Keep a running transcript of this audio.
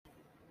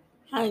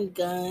Hi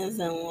guys,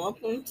 and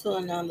welcome to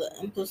another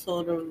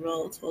episode of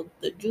Real Talk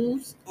the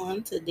Juice.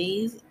 On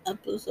today's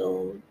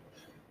episode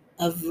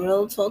of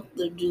Real Talk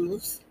the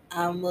Juice,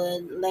 I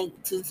would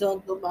like to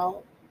talk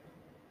about,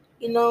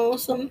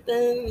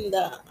 something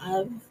that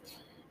I've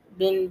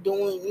been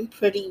doing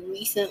pretty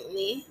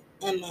recently,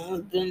 and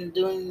I've been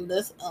doing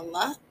this a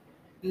lot.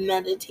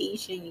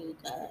 Meditation, you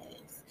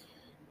guys.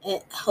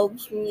 It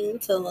helps me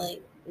to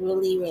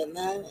really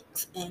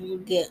relax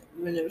and get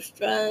rid of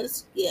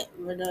stress, get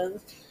rid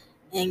of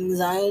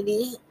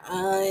anxiety.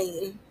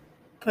 I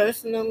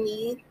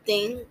personally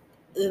think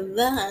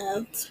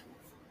that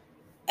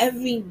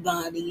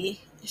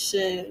everybody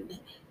should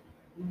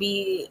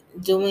be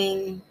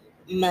doing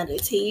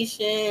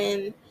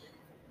meditation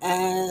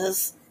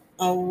as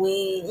a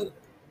way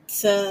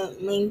to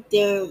make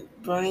their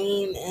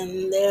brain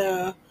and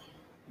their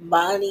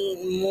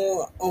body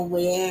more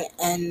aware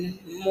and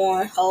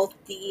more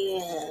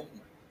healthy, and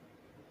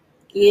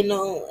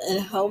it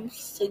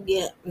helps to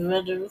get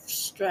rid of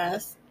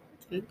stress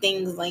and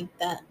things like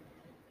that.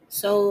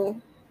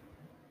 So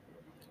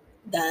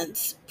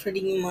that's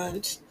pretty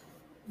much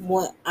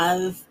what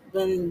I've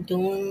been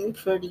doing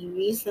pretty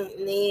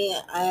recently.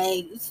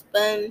 I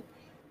spend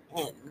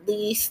at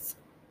least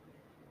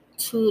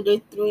 2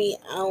 to 3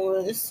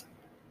 hours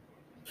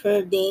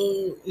per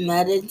day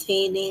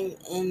meditating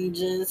and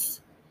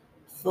just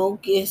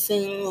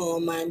focusing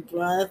on my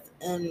breath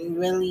and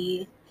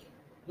really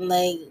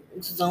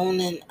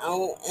zoning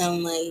out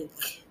and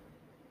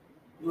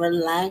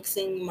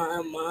relaxing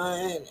my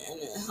mind, and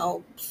it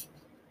helps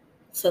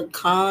to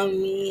calm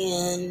me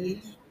and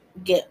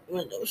get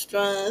rid of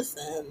stress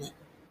and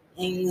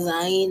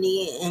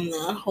anxiety and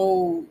that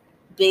whole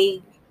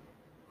big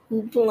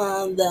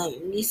hoopla that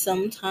we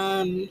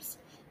sometimes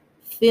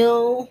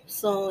feel.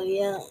 So,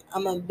 yeah,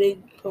 I'm a big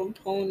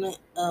proponent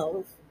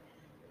of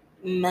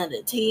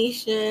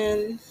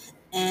meditation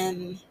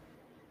and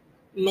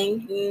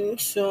making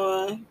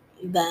sure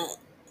that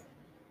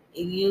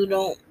you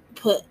don't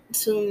put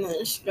too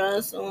much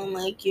stress on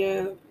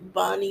your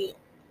body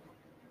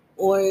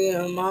or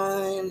your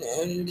mind,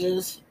 and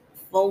just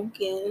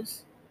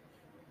focus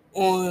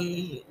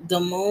on the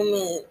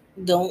moment.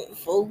 Don't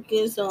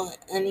focus on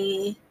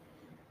any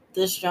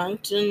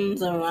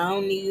distractions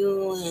around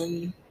you,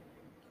 and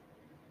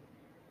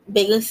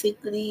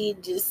basically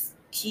just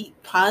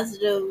keep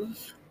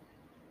positive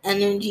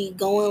energy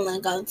going,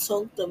 like I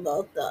talked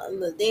about the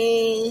other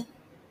day.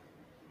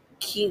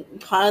 Keep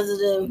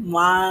positive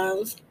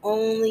vibes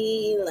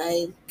only.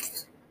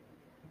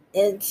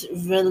 It's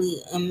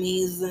really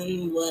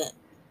amazing what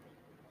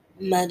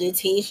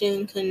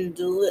meditation can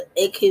do.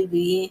 It could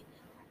be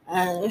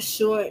as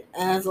short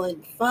as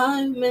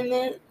 5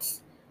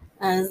 minutes,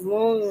 as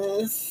long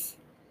as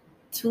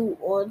 2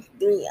 or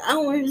 3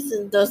 hours.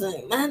 It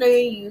doesn't matter.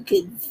 You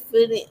could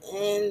fit it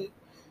in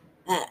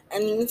at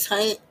any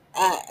time.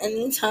 At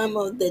any time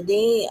of the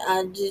day.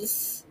 I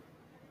just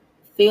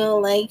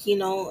feel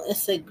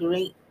it's a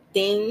great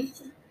thing.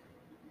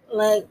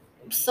 Like,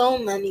 so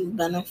many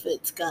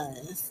benefits,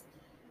 guys.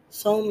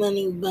 So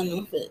many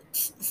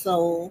benefits.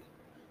 So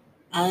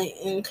I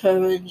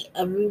encourage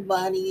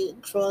everybody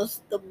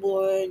across the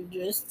board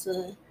just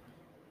to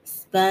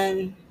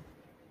spend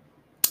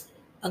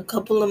a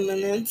couple of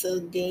minutes a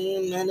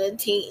day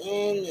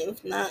meditating,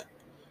 if not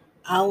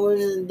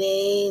hours a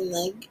day.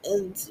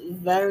 It's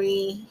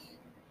very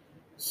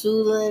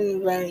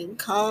soothing, very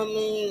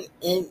calming.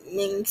 It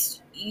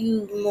makes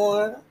you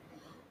more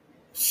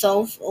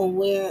self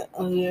aware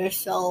of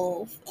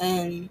yourself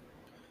and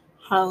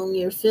how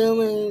you're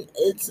feeling.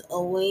 It's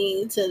a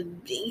way to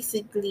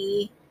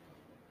basically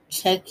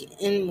check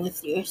in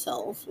with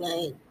yourself.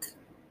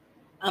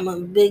 I'm a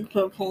big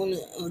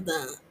proponent of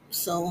that.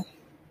 So,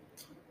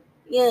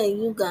 yeah,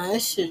 you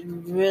guys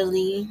should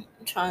really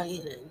try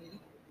it and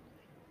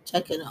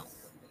check it out.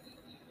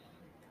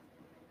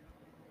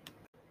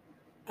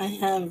 I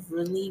have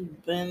really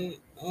been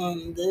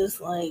on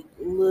this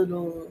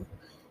little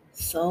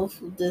self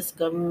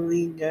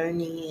discovery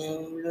journey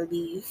and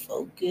really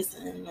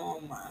focusing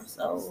on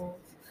myself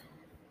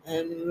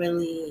and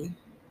really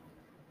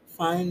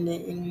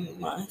finding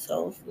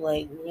myself,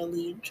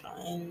 really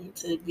trying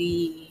to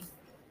be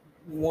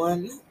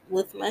one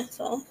with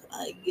myself,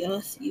 I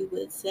guess you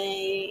would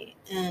say.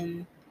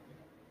 And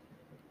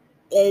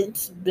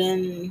it's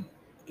been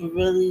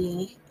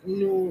really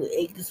new,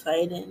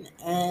 exciting,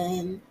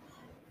 and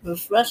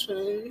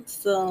refreshing.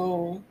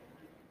 So,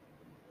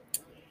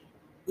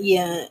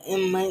 yeah,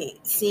 it might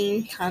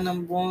seem kind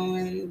of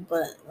boring,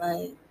 but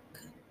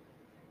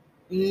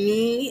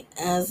me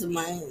as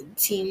my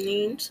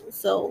teenage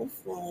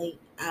self,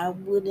 I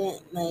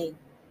wouldn't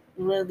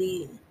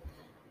really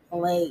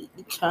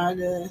try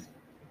to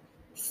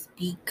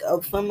speak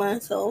up for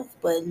myself.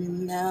 But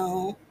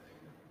now,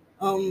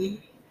 um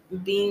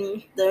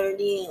being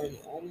 30 and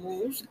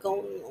almost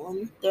going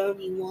on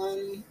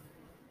 31,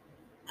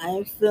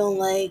 I feel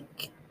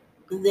like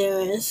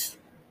there's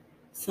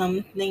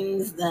some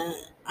things that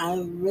I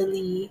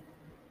really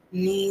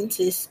need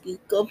to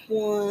speak up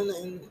on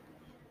and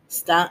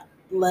stop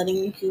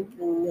letting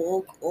people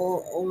walk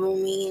all over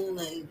me.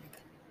 Like,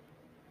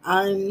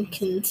 I'm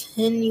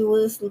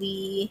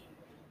continuously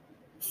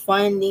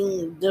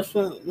finding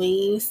different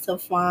ways to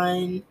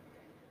find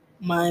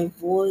my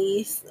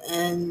voice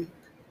and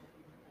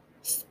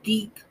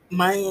speak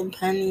my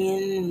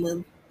opinion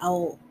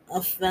without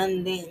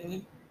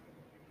offending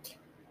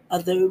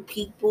other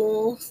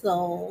people.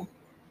 So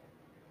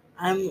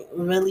I'm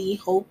really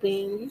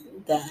hoping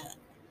that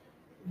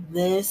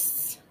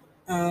this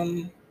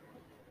um,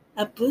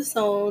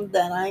 episode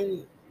that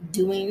I'm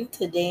doing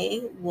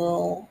today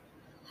will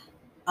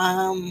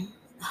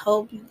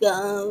help you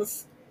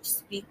guys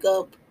speak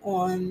up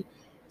on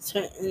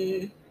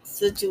certain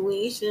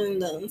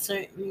situations and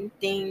certain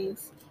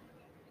things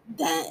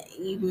that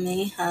you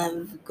may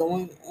have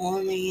going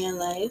on in your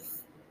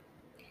life.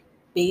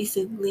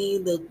 Basically,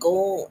 the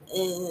goal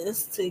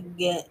is to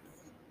get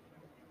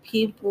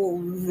people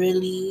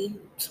really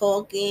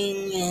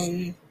talking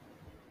and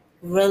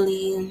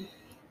really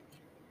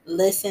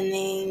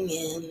listening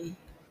and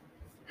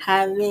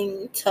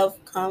having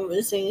tough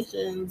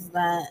conversations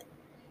that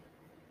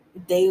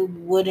they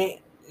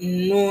wouldn't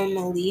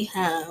normally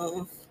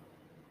have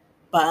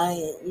by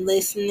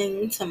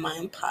listening to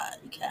my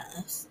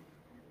podcast.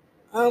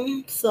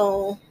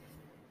 So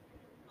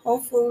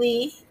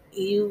hopefully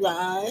you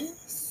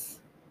guys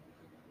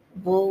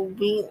will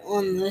be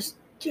on this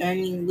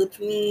journey with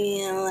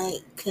me and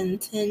like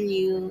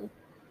continue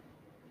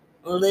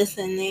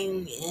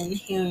listening and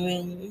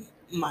hearing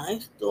my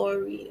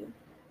story.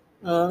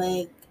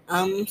 Like,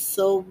 I'm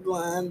so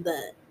glad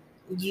that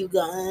you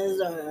guys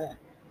are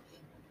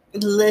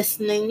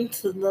listening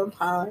to the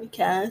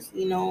podcast.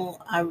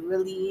 I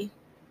really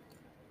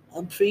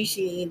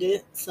appreciate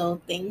it.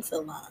 So thanks a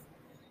lot.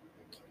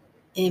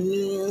 It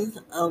means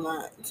a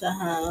lot to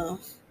have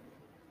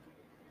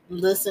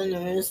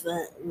listeners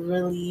that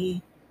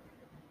really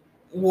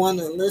want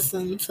to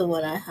listen to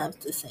what I have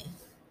to say.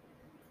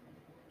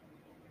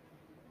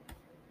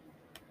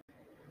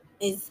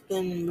 It's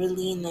been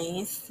really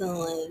nice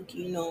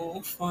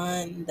to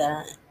find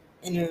that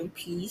inner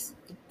peace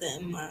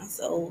within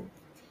myself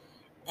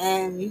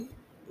and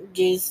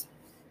just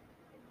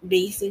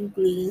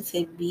basically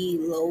to be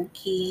low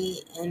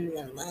key and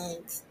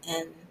relaxed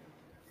and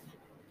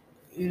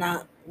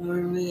not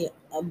worry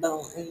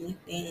about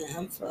anything.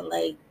 I feel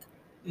like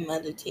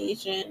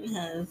meditation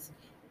has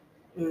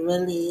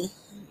really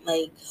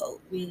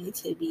helped me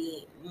to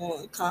be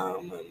more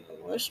calm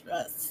and more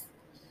stress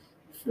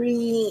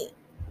free.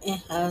 It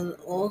has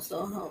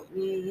also helped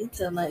me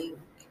to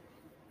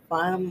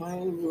find my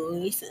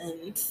voice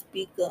and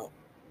speak up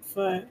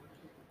for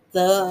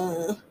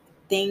the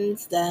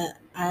things that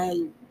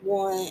I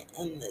want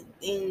and the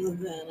things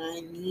that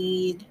I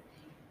need.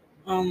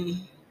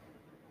 Um,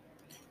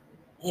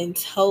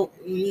 it's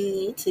helped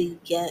me to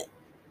get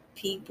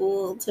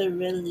people to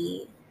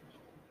really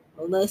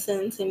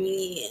listen to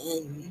me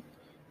and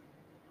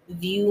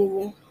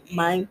view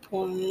my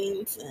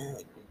points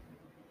and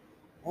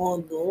all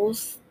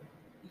those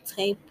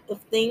type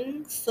of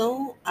things.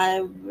 So I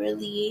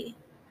really,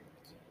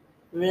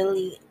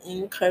 really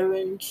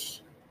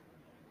encourage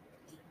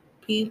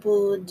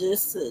people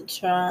just to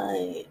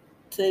try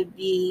to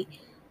be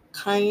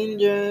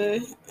kinder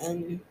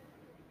and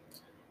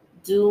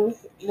do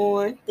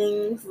more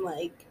things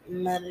like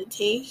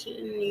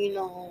meditation,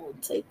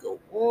 take a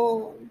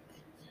walk,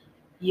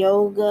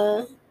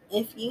 yoga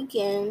if you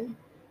can,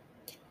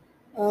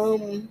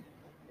 um,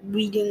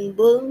 reading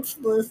books,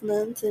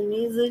 listening to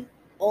music,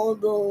 all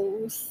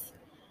those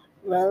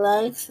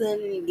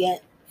relaxing,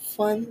 get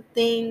fun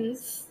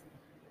things,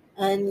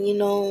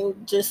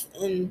 and just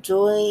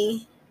enjoy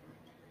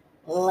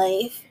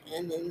life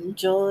and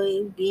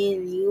enjoy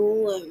being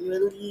you and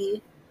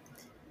really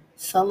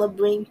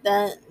celebrate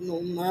that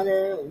no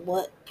matter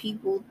what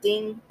people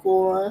think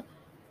or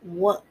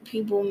what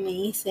people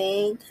may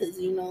say, because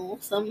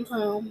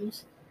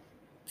sometimes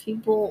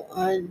people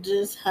are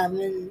just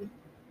having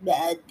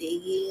bad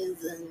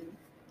days and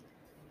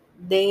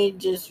they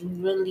just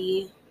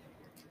really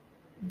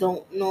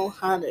don't know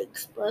how to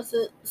express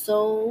it.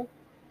 So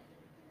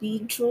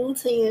be true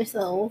to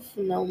yourself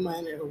no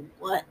matter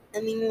what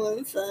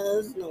anyone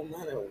says, no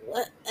matter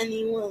what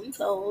anyone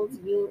tells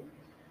you,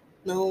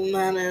 no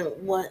matter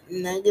what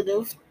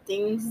negative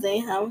things they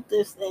have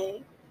to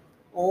say.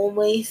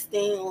 Always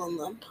stay on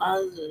the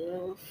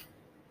positive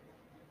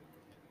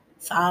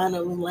side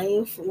of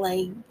life.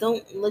 Like,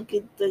 don't look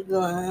at the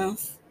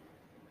glass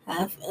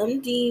half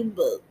empty,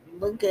 but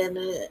look at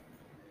it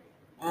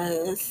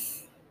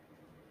as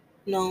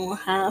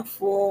half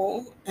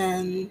full,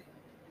 and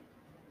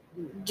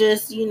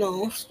just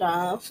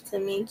strive to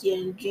make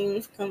your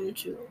dreams come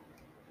true.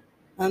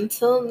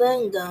 Until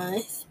then,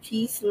 guys,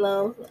 peace,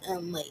 love,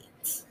 and light.